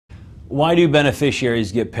Why do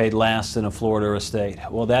beneficiaries get paid last in a Florida estate?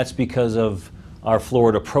 Well, that's because of our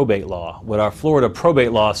Florida probate law. What our Florida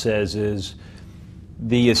probate law says is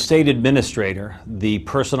the estate administrator, the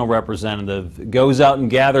personal representative, goes out and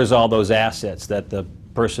gathers all those assets that the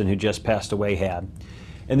person who just passed away had.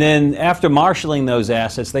 And then after marshaling those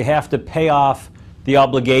assets, they have to pay off the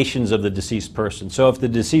obligations of the deceased person. So if the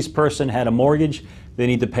deceased person had a mortgage, they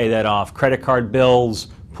need to pay that off. Credit card bills,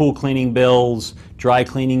 pool cleaning bills, dry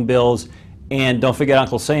cleaning bills, and don't forget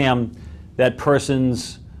Uncle Sam, that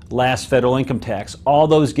person's last federal income tax. All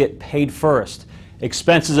those get paid first.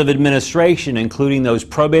 Expenses of administration, including those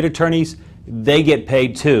probate attorneys, they get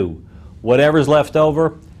paid too. Whatever's left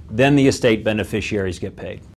over, then the estate beneficiaries get paid.